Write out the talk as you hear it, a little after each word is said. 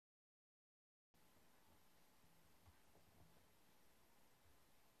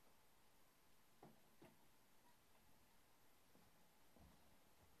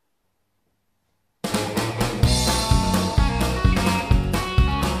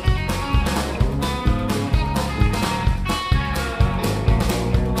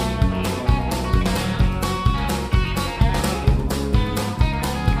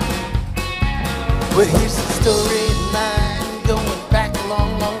Well, here's the storyline going back a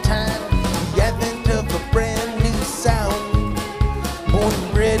long, long time. The advent of a brand new sound. Born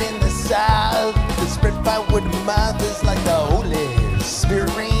and bred in the South, it's spread by word of mouth. It's like the Holy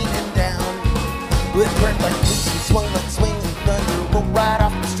Spirit raining down. Well, it burned like boots and swung like swings and thunder. Rolled right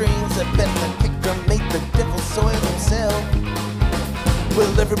off the strings. I bet the kick drum made the devil soil himself.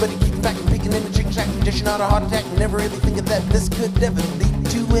 Well, everybody keeps back and peeking in the chicken shack, dishing out a heart attack, never really thinking that this could ever lead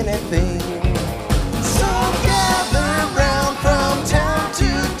to anything. So gather round from town to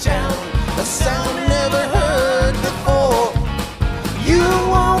town, a sound never heard before. You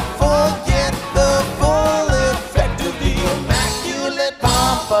won't forget the full effect of the Immaculate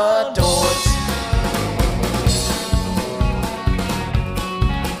Pompadours.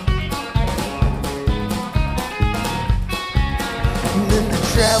 And then they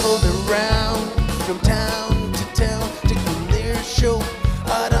traveled around from town to town, taking their show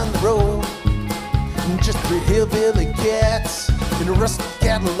out on the road. And just three hillbilly cats in a rusty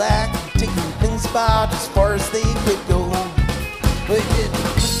Cadillac, taking things about as far as they could go. They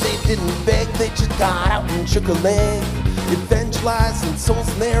didn't beg, they just got out and shook a leg, evangelizing souls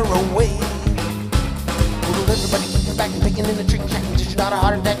in their own way. Well, everybody kicking back and picking in the chicken shack and dishing out a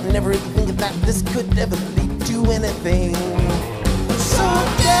heart attack, and never even thinking that this could ever lead to anything. So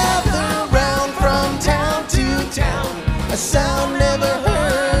gather round from town to town, a sound never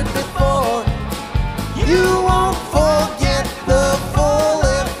heard before. You won't forget the full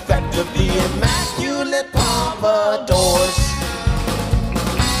effect of the Immaculate Pompadours.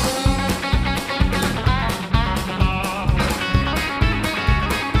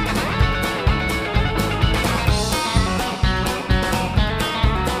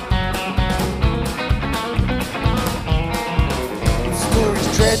 Stories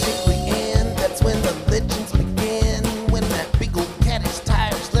tragically end, that's when the legends begin. When that big old cat's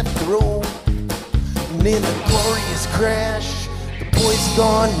tires left the road, and in a glorious crash, the boy's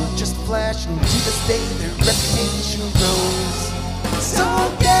gone in just a flash, and to this day their reputation grows. So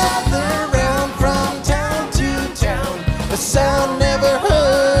gather round from town to town, a sound never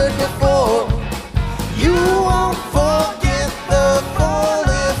heard before. You won't forget the full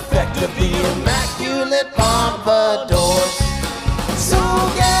effect of the Immaculate Pompadours. So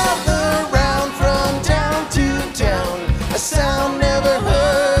gather round from town to town, a sound never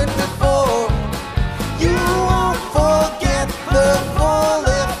heard before. You won't forget the full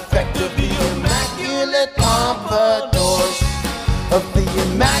effect of the Immaculate Pompadours, of the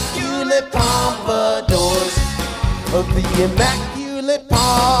Immaculate Pompadours, of the Immaculate Pompadours.